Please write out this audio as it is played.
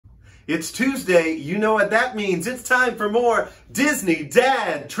It's Tuesday. You know what that means. It's time for more Disney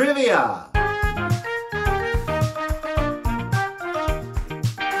Dad Trivia.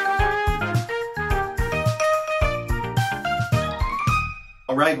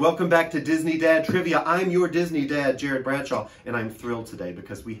 All right, welcome back to Disney Dad Trivia. I'm your Disney Dad, Jared Bradshaw, and I'm thrilled today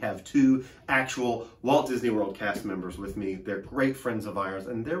because we have two actual Walt Disney World cast members with me. They're great friends of ours,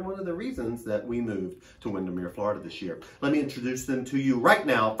 and they're one of the reasons that we moved to Windermere, Florida this year. Let me introduce them to you right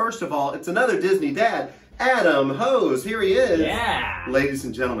now. First of all, it's another Disney Dad, Adam Hose. Here he is. Yeah. Ladies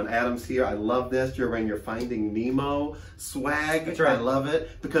and gentlemen, Adam's here. I love this. You're wearing your Finding Nemo swag. That's right. I love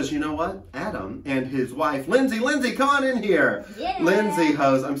it because you know what? Adam and his wife, Lindsay, come on in here. Yeah. Lindsay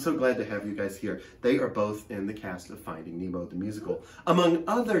Hose, I'm so glad to have you guys here. They are both in the cast of Finding Nemo the Musical, among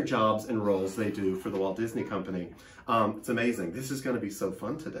other jobs and roles they do for the Walt Disney Company. It's amazing. This is going to be so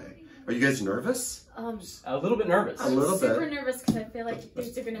fun today. Are you guys nervous? A little bit nervous. A little bit. I'm super nervous because I feel like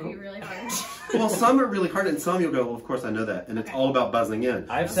these are going to be really hard. Well, some are really hard, and some you'll go, well, of course I know that, and it's all about buzzing in.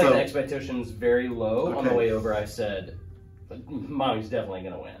 I've set expectations very low. Okay. On the way over, I said, Mommy's definitely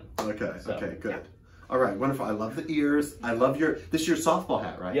going to win. Okay, So, okay, good. yeah. All right, wonderful. I love the ears. I love this is your softball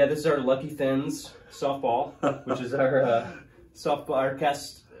hat, right? Yeah, this is our Lucky Thins softball, which is our our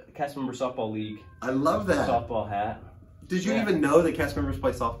cast member softball league I love that. softball hat. Did you even know that cast members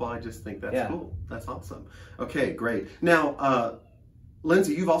play softball? I just think that's cool. That's awesome. Okay, great. Now,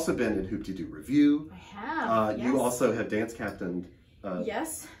 Lindsay, you've also been in Hoop Dee Doo Revue. I have. Yes. You also have dance captained.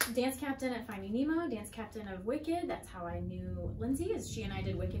 Yes, dance captain at Finding Nemo, dance captain of Wicked. That's how I knew Lindsay, as she and I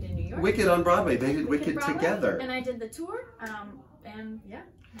did Wicked in New York. Wicked on Broadway. They did Wicked Broadway, together. And I did the tour, and yeah.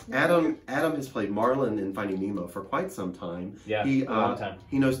 Adam has played Marlin in Finding Nemo for quite some time. Yeah, a long time.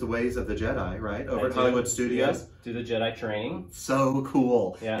 He knows the ways of the Jedi, right? Over at Hollywood Studios. Yeah, do the Jedi training. So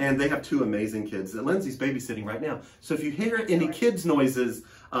cool. Yeah. And they have two amazing kids that Lindsay's babysitting right now. So if you hear any kids' noises,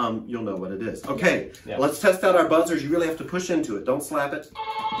 you'll know what it is. Okay, let's test out our buzzers. You really have to push into it. Don't slap it.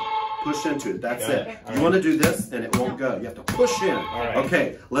 Push into it. That's it. You want to do this and it won't go. You have to push in. All right.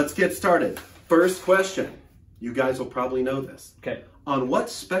 Okay, let's get started. First question. You guys will probably know this. Okay. On what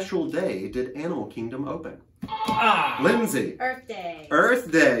special day did Animal Kingdom open? Lindsay. Earth Day.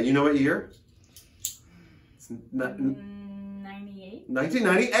 Earth Day. You know what year? It's 98.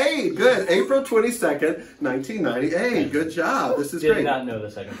 1998. Good. April 22nd, 1998. Good job. This is great. Did not know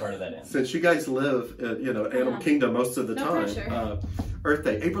the second part of that answer. Since you guys live, Animal Kingdom most of the time. Pressure. Earth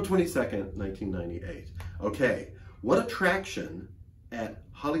Day, April 22nd, 1998. Okay. What attraction at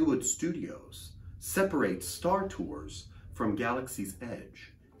Hollywood Studios separates Star Tours from Galaxy's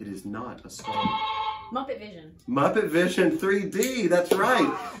Edge? It is not a Star. Muppet Vision. Muppet Vision 3D. That's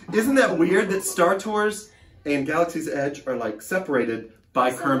right. Isn't that weird that Star Tours and Galaxy's Edge are like separated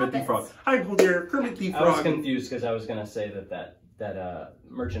by Kermit the Frog? Hi there, Kermit the Frog. I was confused because I was going to say that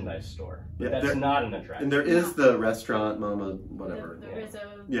merchandise store. But that's not an attraction. And there is the restaurant, Mama, whatever. The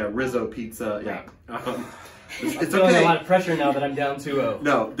Rizzo. Yeah, Rizzo Pizza. Right. Yeah. It's I'm feeling okay. a lot of pressure now that I'm down 2-0.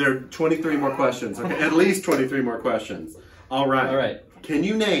 No, there are 23 more questions. Okay, at least 23 more questions. All right. All right. Can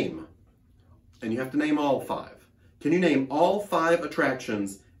you name, and you have to name all 5, can you name all 5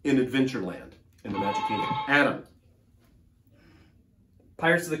 attractions in Adventureland in the Magic Kingdom? Adam.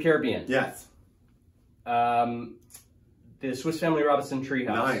 Pirates of the Caribbean. Yes. The Swiss Family Robinson Treehouse.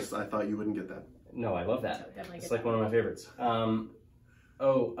 Nice. I thought you wouldn't get that. No, I love that. Definitely It's get like that. one of my favorites.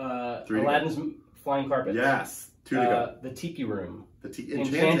 3 Aladdin's Flying Carpet. Yes. 2 to go. The Tiki Room. The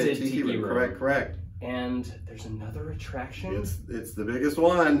Enchanted Tiki Room. Correct. And there's another attraction It's the biggest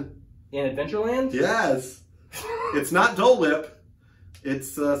one. in Adventureland? Yes. It's not Dole Whip.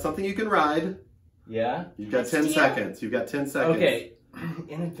 It's something you can ride. Yeah? You've got 10 seconds. You've got 10 seconds. Okay.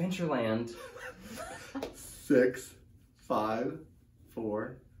 In Adventureland. 6, 5,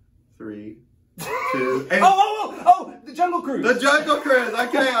 4, 3, 2, and Oh! The Jungle Cruise! the Jungle Cruise.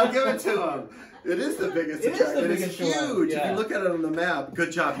 Okay, I'll give it to him. It is the biggest It is the attraction. It's biggest one. huge. If Yeah. you look at it on the map,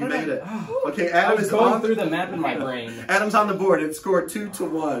 good job. You made it. Oh. Okay, I Adam was is going on through the map in my brain. Adam's on the board. It scored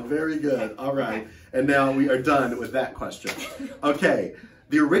 2-1. Very good. All right. And now we are done with that question. Okay.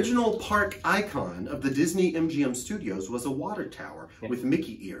 The original park icon of the Disney MGM Studios was a water tower with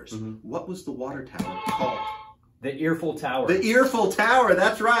Mickey ears. What was the water tower called? The Earful Tower. The Earful Tower,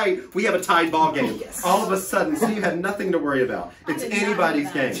 that's right. We have a tied ball game. All of a sudden, so you have nothing to worry about. It's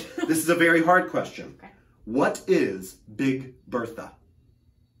anybody's game. This is a very hard question. Okay. What is Big Bertha?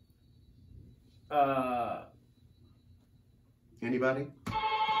 Anybody?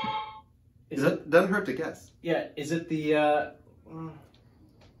 Is it? Doesn't hurt to guess. Yeah, is it the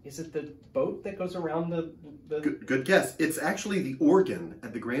Is it the boat that goes around the... Good guess. It's actually the organ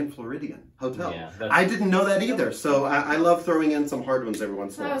at the Grand Floridian Hotel. Yeah, I didn't know that either, so I love throwing in some hard ones every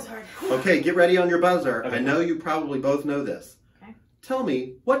once in a while. That was hard. Okay, get ready on your buzzer. Okay. I know you probably both know this. Okay. Tell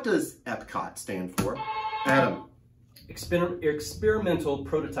me, what does EPCOT stand for? Adam. Experimental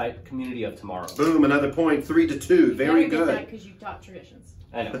Prototype Community of Tomorrow. Boom, another point, 3-2. Very good. Because you taught traditions.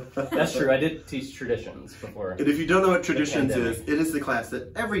 I know. That's true. I did teach traditions before. And if you don't know what traditions is, it is the class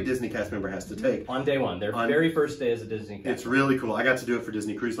that every Disney cast member has to take. On day one, their very first day as a Disney cast. It's really cool. I got to do it for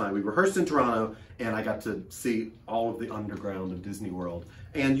Disney Cruise Line. We rehearsed in Toronto, and I got to see all of the underground of Disney World.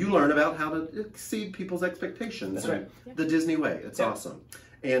 And you learn about how to exceed people's expectations. That's right. The Disney way. It's awesome.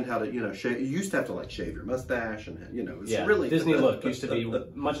 And how to, shave. You used to have to like shave your mustache, and it's really Disney look used to be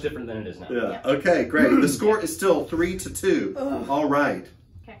much different than it is now. Yeah. Okay, great. The score is still 3-2. All right.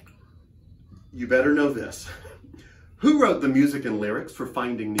 You better know this. Who wrote the music and lyrics for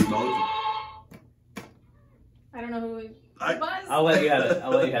Finding Nemo? I don't know who it was. I'll let you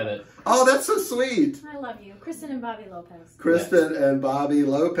have it. Oh, that's so sweet. I love you. Kristen and Bobby Lopez. Kristen and Bobby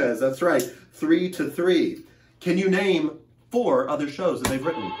Lopez. That's right. 3-3. Can you name 4 other shows that they've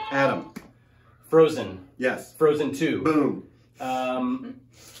written? Adam. Frozen. Yes. Frozen 2. Boom.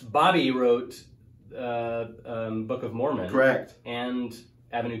 Bobby wrote Book of Mormon. Correct. And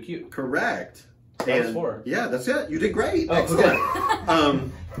Avenue Q. Correct. That was 4. Yeah, that's it. You did great. Oh, excellent.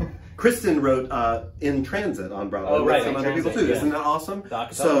 Kristen wrote In Transit on Broadway. Oh, right. Some other people too. Yeah. Isn't that awesome?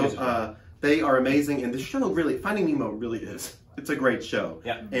 So they are amazing, and the show really, Finding Nemo really is. It's a great show.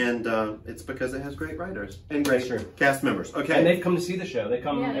 Yeah. And it's because it has great writers and great cast members. Okay. And they've come to see the show. They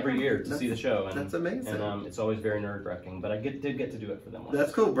come every year to see the show. And, that's amazing. And it's always very nerve-wracking, but I did get to do it for them once.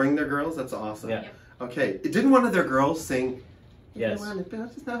 That's cool. Bring their girls. That's awesome. Yeah. Okay. Didn't one of their girls sing? Yes. Yeah.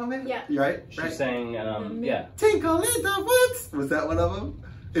 You right? She sang, yeah. Tinkle in the woods. Was that one of them?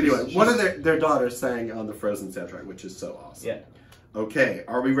 Anyway, one of their daughters sang on the Frozen soundtrack, which is so awesome. Yeah. Okay,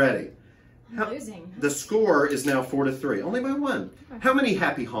 are we ready? I'm losing. The score is now 4-3, only by 1. How many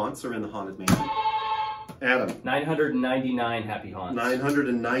happy haunts are in the Haunted Mansion? Adam. 999 happy haunts.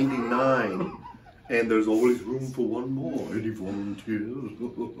 999. And there's always room for one more. Any volunteers?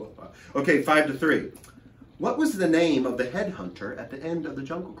 Okay, 5-3. What was the name of the headhunter at the end of the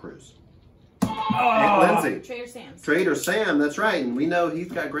Jungle Cruise? Aunt Lindsay. Trader Sam's. Trader Sam, that's right. And we know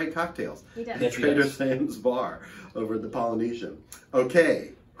he's got great cocktails. He does. Yes, he Trader does. Sam's bar over at the Polynesian.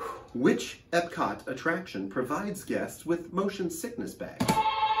 Okay. Which Epcot attraction provides guests with motion sickness bags?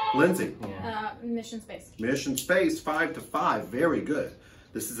 Lindsay. Yeah. Mission Space. Mission Space, 5-5. Very good.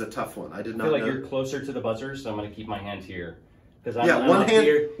 This is a tough one. I did not I feel like know. you're closer to the buzzer, so I'm going to keep my hand here. Because one hand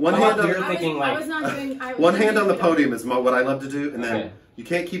on the podium is what I love to do, and then you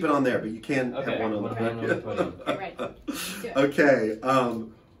can't keep it on there, but you can have one on the podium. Right. Okay,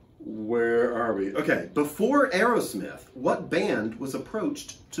 where are we? Okay, before Aerosmith, what band was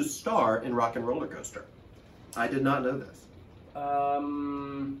approached to star in Rock and Roller Coaster? I did not know this.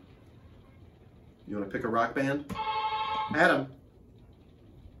 You want to pick a rock band? Adam.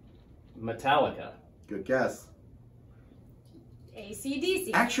 Metallica. Good guess.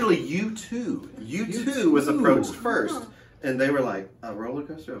 AC/DC. Actually, U2. U2 was approached first, and they were like, a roller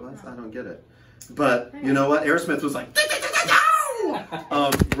coaster of us? I don't get it. But you know what? Aerosmith was like,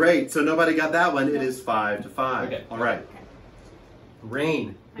 great. So nobody got that one. It is 5-5. Okay. All right.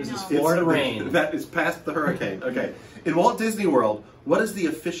 Rain. This is know. Florida rain. That is past the hurricane. Okay. In Walt Disney World, what is the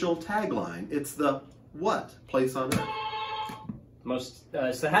official tagline? It's the what place on Earth?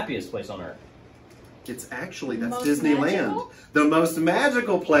 It's the happiest place on Earth. It's actually, that's Most Disneyland. magical? The most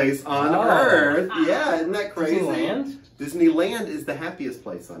magical place on Earth. Yeah, isn't that crazy? Disneyland? Disneyland is the happiest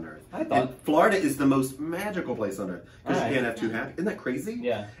place on Earth. I thought. And Florida is the most magical place on Earth. Because you Alright. can't have 2 happy. Isn't that crazy?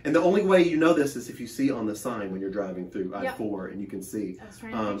 Yeah. And the only way you know this is if you see on the sign when you're driving through I-4 and you can see. I was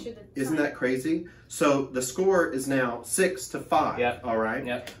trying to make sure that. Isn't that crazy? So the score is now 6-5. Yep. All right?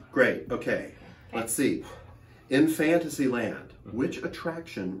 Yep. Great. Okay. Let's see. In Fantasyland, which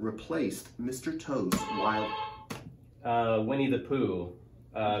attraction replaced Mr. Toad's Wild... Winnie the Pooh.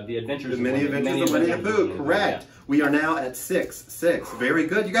 The Adventures The Many Adventures of Winnie the Pooh, correct. Yeah. We are now at 6-6. Very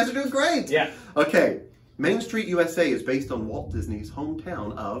good. You guys are doing great. Yeah. Okay. Main Street USA is based on Walt Disney's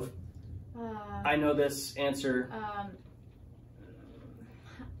hometown of... I know this answer.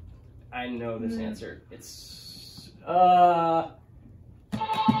 I know this answer. It's...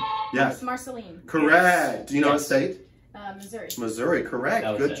 Yes. Marceline. Correct. Do you know what state? Missouri. Missouri, correct.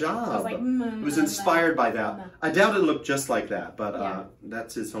 That was Good it. job. I was like, it was inspired by that. I doubt it looked just like that, but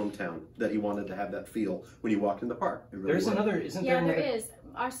that's his hometown that he wanted to have that feel when he walked in the park. It really There's was. another, isn't there Yeah, there another? is.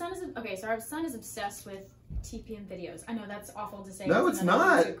 Our son is, okay, so our son is obsessed with TPM videos. I know that's awful to say. No, it's another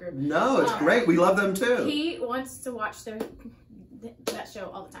not. YouTube group. No, it's great. We love them too. He wants to watch that show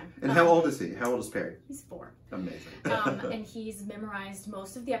all the time. And how old is he? How old is Perry? He's 4. Amazing. And he's memorized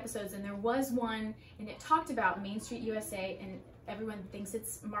most of the episodes. And there was one, and it talked about Main Street USA, and everyone thinks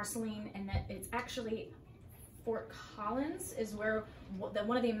it's Marceline, and that it's actually Fort Collins is where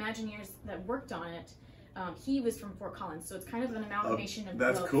one of the Imagineers that worked on it. He was from Fort Collins, so it's kind of an amalgamation of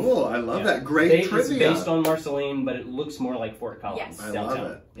That's both. cool. I love that. Great trivia. It's based on Marceline, but it looks more like Fort Collins. Yes. I downtown.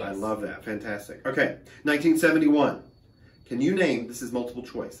 love it. Yes. I love that. Fantastic. Okay, 1971. Can you name, this is multiple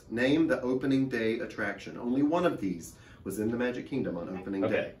choice, name the opening day attraction. Only one of these was in the Magic Kingdom on opening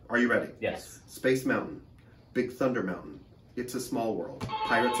day. Are you ready? Yes. Space Mountain, Big Thunder Mountain, It's a Small World,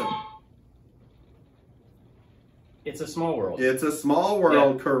 Pirates of... It's a Small World. It's a Small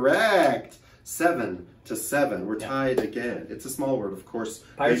World, Yeah. Correct. 7-7. We're tied again. It's a Small World, of course.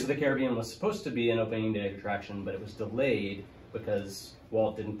 Pirates of the Caribbean was supposed to be an opening day attraction, but it was delayed because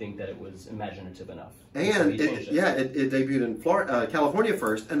Walt didn't think that it was imaginative enough. And so he changed it debuted in California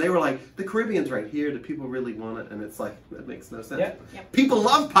first, and they were like, the Caribbean's right here. Do people really want it? And it's like, that makes no sense. Yep. Yep. People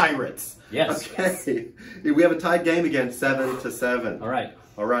love pirates. Yes. Okay. We have a tied game again, 7-7. All right.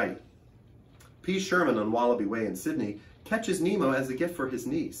 All right. P. Sherman on Wallaby Way in Sydney catches Nemo as a gift for his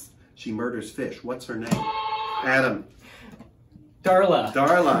niece. She murders fish. What's her name? Adam. Darla.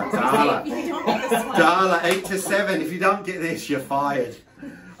 Darla. If you don't get this one. Darla, 8-7. If you don't get this, you're fired.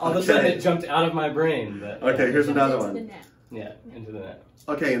 All of a sudden, it jumped out of my brain. But, Okay, here's another Into one. the net. Yeah, into the net.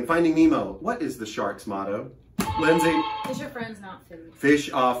 Okay, in Finding Nemo, what is the shark's motto? Lindsay. Fish are friends, not food. Fish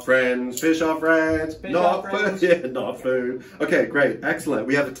are friends. Fish are friends. Fish not are food. friends. Yeah, not food. Okay, great. Excellent.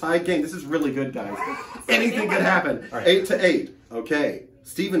 We have a tied game. This is really good, guys. Anything could happen. All right. 8-8. Okay.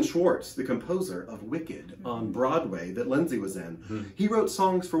 Stephen Schwartz, the composer of Wicked on Broadway that Lindsay was in, he wrote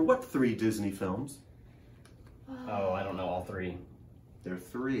songs for what 3 Disney films? Oh, I don't know all 3. There are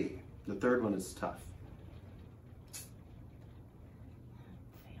 3. The third one is tough.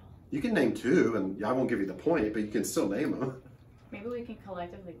 Fail. You can name 2, and I won't give you the point, but you can still name them. Maybe we can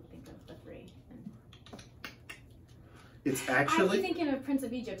collectively think of the 3. It's I'm actually... thinking of Prince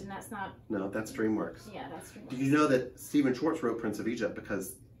of Egypt, and that's not. No, that's DreamWorks. Yeah, that's true. Did you know that Stephen Schwartz wrote Prince of Egypt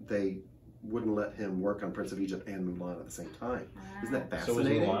because they wouldn't let him work on Prince of Egypt and Mulan at the same time? Isn't that So was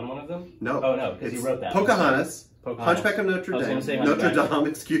fascinating? Mulan one of them? No. Oh, no, because he It's wrote that. Pocahontas, Pocahontas. Hunchback of Notre I was Dame, gonna say Notre Hunchback. Dame,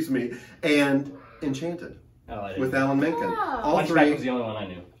 excuse me, and Enchanted Oh, I didn't. with Alan Menken. Oh. All Hunchback was three, the only one I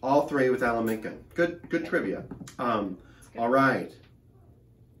knew. all 3 with Alan Menken. Good trivia. good. All right.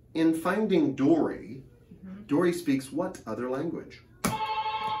 In Finding Dory, Dory speaks what other language?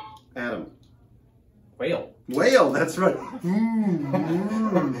 Adam. Whale. Whale, that's right.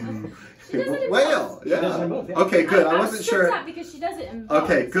 She does it in Whale, both. yeah. She does it in both, yeah. Okay, good. I was wasn't stripped sure. out because she does it in both.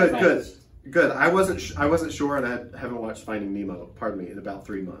 Okay, good, So- good. I wasn't sure, and I haven't watched Finding Nemo. Pardon me, in about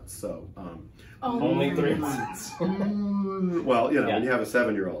 3 months. So, Only 3 months. well, you know, Yeah. when you have a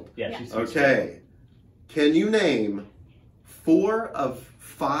 7-year-old. Yeah, Yeah. she's Okay. Can you name 4 of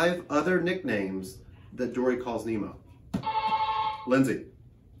 5 other nicknames that Dory calls Nemo? Lindsay.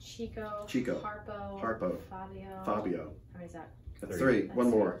 Chico. Chico. Harpo. Fabio. Fabio. How many is that? That's 3. 3. One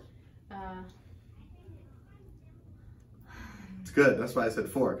That's more. Uh, It's good. That's why I said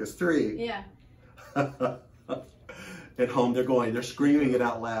 4, because 3. yeah. At home, they're screaming it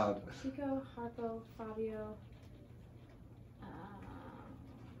out loud. Chico, Harpo, Fabio.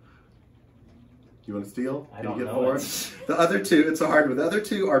 You want to steal? I Can don't you get know 4? it. The other 2, it's a hard one. The other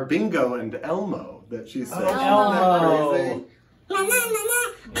 2 are Bingo and Elmo that she said. Oh, Isn't that crazy?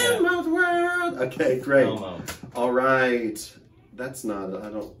 Yeah. Elmo's World. Okay, great. Elmo. All right. That's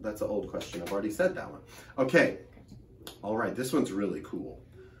that's an old question. I've already said that one. Okay. All right, this one's really cool.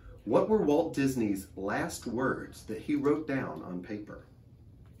 What were Walt Disney's last words that he wrote down on paper?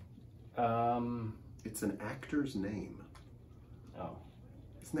 It's an actor's name. Oh.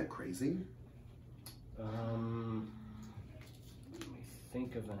 Isn't that crazy? Let me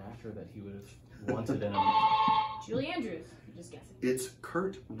think of an actor that he would have wanted in a... Julie Andrews. I'm just guessing. It's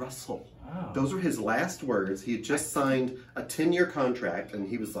Kurt Russell. Oh. Those were his last words. He had just signed a 10-year contract, and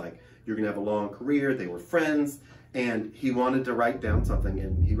he was like, you're going to have a long career. They were friends, and he wanted to write down something,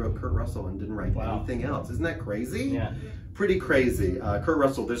 and he wrote Kurt Russell and didn't write anything else. Isn't that crazy? Yeah. Pretty crazy. Kurt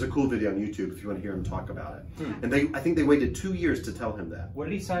Russell, there's a cool video on YouTube if you want to hear him talk about it. And I think they waited 2 years to tell him that. What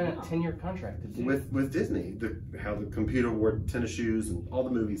did he sign a 10-year contract to do? With Disney, how the computer wore tennis shoes and all the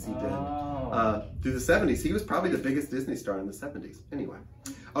movies he did. Oh. Through the 70s. He was probably the biggest Disney star in the 70s. Anyway.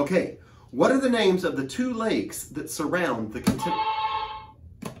 Okay. What are the names of the 2 lakes that surround the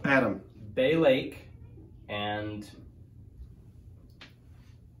Adam. Bay Lake and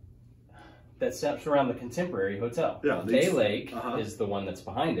that steps around the Contemporary Hotel. Yeah, Bay Lake is the one that's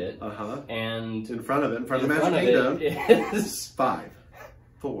behind it. And in front of the Magic Kingdom is 5,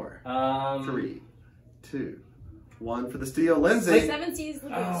 4, 3, 2, 1 for the steal. Lindsay. Seven Seas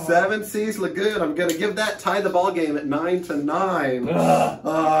Lagoon. Oh. Seven Seas Lagoon. I'm gonna give that tie the ball game at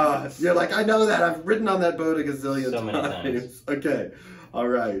 9-9. You're like, I know that. I've ridden on that boat a gazillion times. Okay. All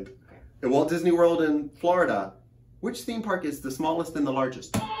right. At Walt Disney World in Florida, which theme park is the smallest and the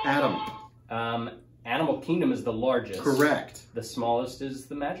largest? Adam. Animal Kingdom is the largest. Correct. The smallest is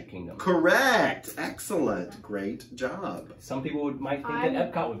the Magic Kingdom. Correct. Excellent. Great job. Some people might think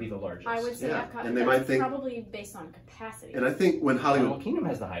that Epcot would be the largest. I would say Epcot. And they might think probably based on capacity. And I think when Hollywood Animal Kingdom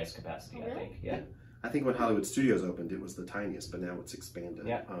has the highest capacity, I think. Yeah. I think when Hollywood Studios opened, it was the tiniest, but now it's expanded.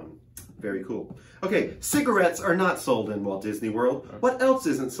 Yeah. Very cool. Okay, cigarettes are not sold in Walt Disney World. What else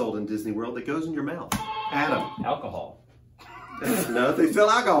isn't sold in Disney World that goes in your mouth? Adam. Alcohol. No, they sell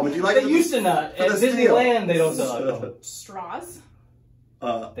alcohol. Would you like They used to not. At Disneyland, they don't sell alcohol. Straws.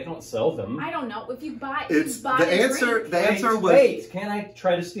 They don't sell them. I don't know. If you buy, the answer. The answer was. Wait, can I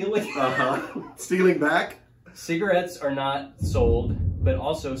try to steal it? Stealing back. Cigarettes are not sold, but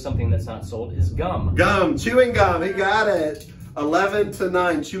also something that's not sold is gum. Gum, chewing gum. He got it.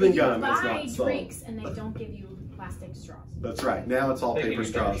 11-9. Chewing gum is not sold. You buy drinks and they don't give you plastic straws. That's right. Now it's all paper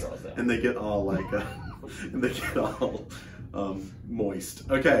straws, and they get all like, and they get all moist.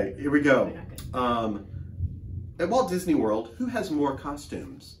 Okay, here we go. At Walt Disney World, who has more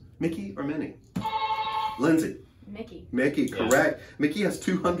costumes, Mickey or Minnie? Lindsay. Mickey. Mickey, correct. Yeah. Mickey has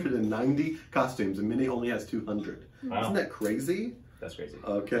 290 costumes, and Minnie only has 200. Wow. Isn't that crazy? That's crazy.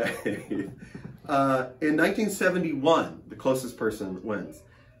 Okay. In 1971, the closest person wins.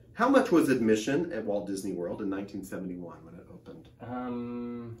 How much was admission at Walt Disney World in 1971 when it opened?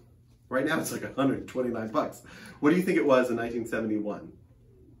 Right now it's like $129. What do you think it was in 1971?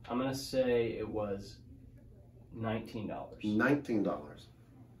 I'm gonna say it was $19. $19.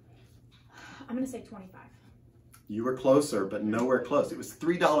 I'm gonna say 25. You were closer, but nowhere close. It was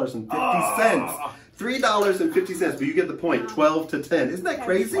 $3.50. $3.50, but you get the point. 12-10. Isn't that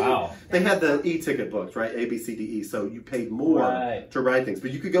crazy? Wow. They had the e-ticket books, right? A, B, C, D, E. So you paid more to ride things,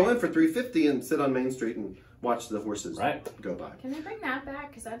 but you could go in for $3.50 and sit on Main Street and watch the horses go by. Can they bring that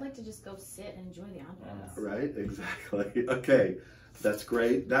back? Because I'd like to just go sit and enjoy the ambiance. Right, exactly. Okay, that's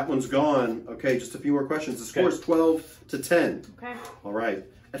great. That one's gone. Okay, just a few more questions. The score is 12-10. Okay. All right.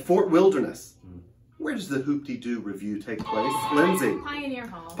 At Fort Wilderness, where does the Hoop Dee Doo Revue take place? Lindsay. Pioneer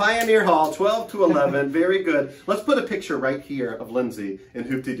Hall. Pioneer Hall, 12-11. Very good. Let's put a picture right here of Lindsay in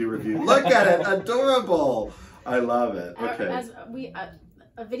Hoop Dee Doo Revue. Look at it. Adorable. I love it. Okay.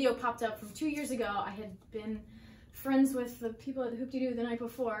 A video popped up from 2 years ago. I had been friends with the people at the Hoop Dee Doo the night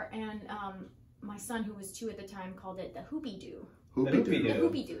before, and my son, who was 2 at the time, called it the Hoopy Doo. Hoopy Doo. The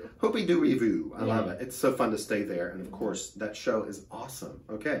Hoopy Doo. Hoopy Doo Revue. I love it. It's so fun to stay there, and of course, that show is awesome.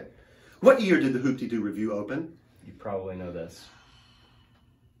 Okay. What year did the Hoop Dee Doo Revue open? You probably know this.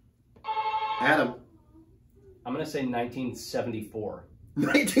 Adam. I'm going to say 1974.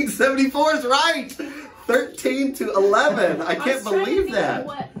 1974 is right! 13-11. I can't believe that.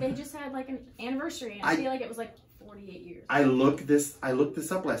 What? They just had like an anniversary, and I feel like it was like 48 years. I looked this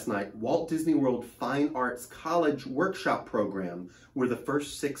up last night. Walt Disney World Fine Arts College Workshop Program were the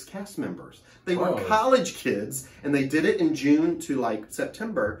first 6 cast members. They were college kids, and they did it in June to like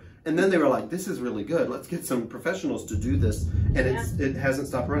September. And then they were like, this is really good. Let's get some professionals to do this. And it hasn't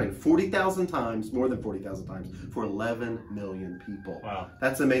stopped running. 40,000 times, more than 40,000 times, for 11 million people. Wow.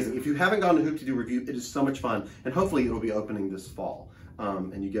 That's amazing. If you haven't gone to Hoop Dee Doo Revue, it is so much fun. And hopefully it'll be opening this fall.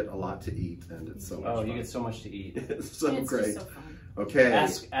 And you get a lot to eat, and it's so much fun. You get so much to eat. It's so great. Just so fun. Okay.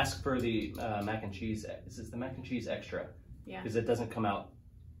 Ask for the mac and cheese. Is it the mac and cheese extra? Yeah. Because it doesn't come out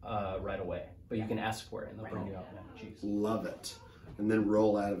right away. But you can ask for it, and they'll bring you out mac and cheese. Love it. And then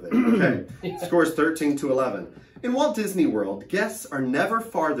roll out of there. Okay. Scores 13-11. In Walt Disney World, guests are never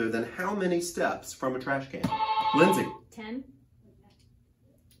farther than how many steps from a trash can? Lindsay. 10.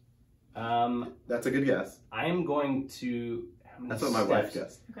 That's a good guess. I'm going to... That's what my wife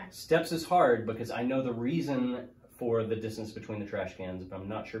guessed. Okay. Steps is hard because I know the reason for the distance between the trash cans, but I'm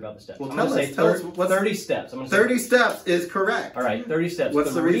not sure about the steps. Well, I'm going to say 30 steps. 30 steps is correct. All right, 30 steps.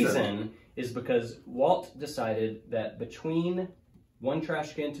 What's the reason is because Walt decided that between one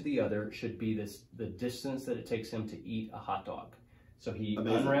trash can to the other should be the distance that it takes him to eat a hot dog. So he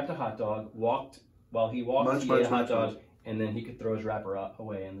unwrapped a hot dog, he ate a hot dog, and then he could throw his wrapper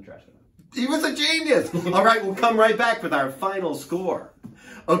away in the trash can. He was a genius. All right, we'll come right back with our final score.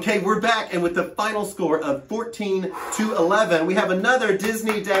 Okay, we're back, and with the final score of 14-11, we have another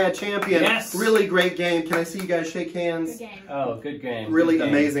Disney Dad champion. Yes. Really great game. Can I see you guys shake hands? Good game. Oh, good game. Really good game.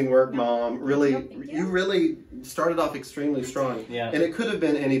 amazing work, Mom. Really, Thank you. you really started off extremely strong. Yeah. And it could have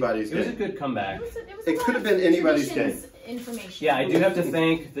been anybody's It was a game. good comeback. It could have been anybody's Traditions Information. Yeah, I do have to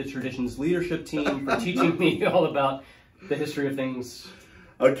thank the Traditions leadership team for teaching me all about the history of things.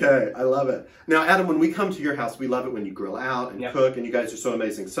 Okay, I love it. Now, Adam, when we come to your house, we love it when you grill out and Yep. cook, and you guys are so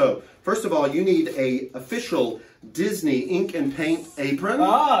amazing. So, first of all, you need a official Disney ink and paint apron.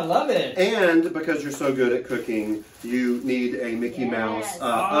 Ah, I love it. And because you're so good at cooking, you need a Mickey Yes. Mouse Oh.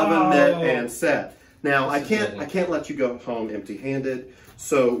 oven mitt and set. Now, This is amazing. I can't let you go home empty-handed,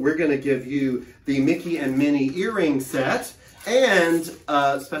 so we're going to give you the Mickey and Minnie earring set and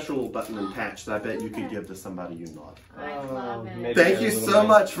a special little button and patch that I bet you could give to somebody you love. I love it. Maybe Thank a you little so bit.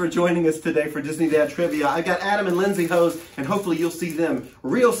 much for joining us today for Disney Dad Trivia. I got Adam and Lindsay Hose, and hopefully you'll see them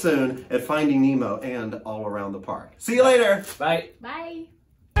real soon at Finding Nemo and all around the park. See you later. Bye. Bye.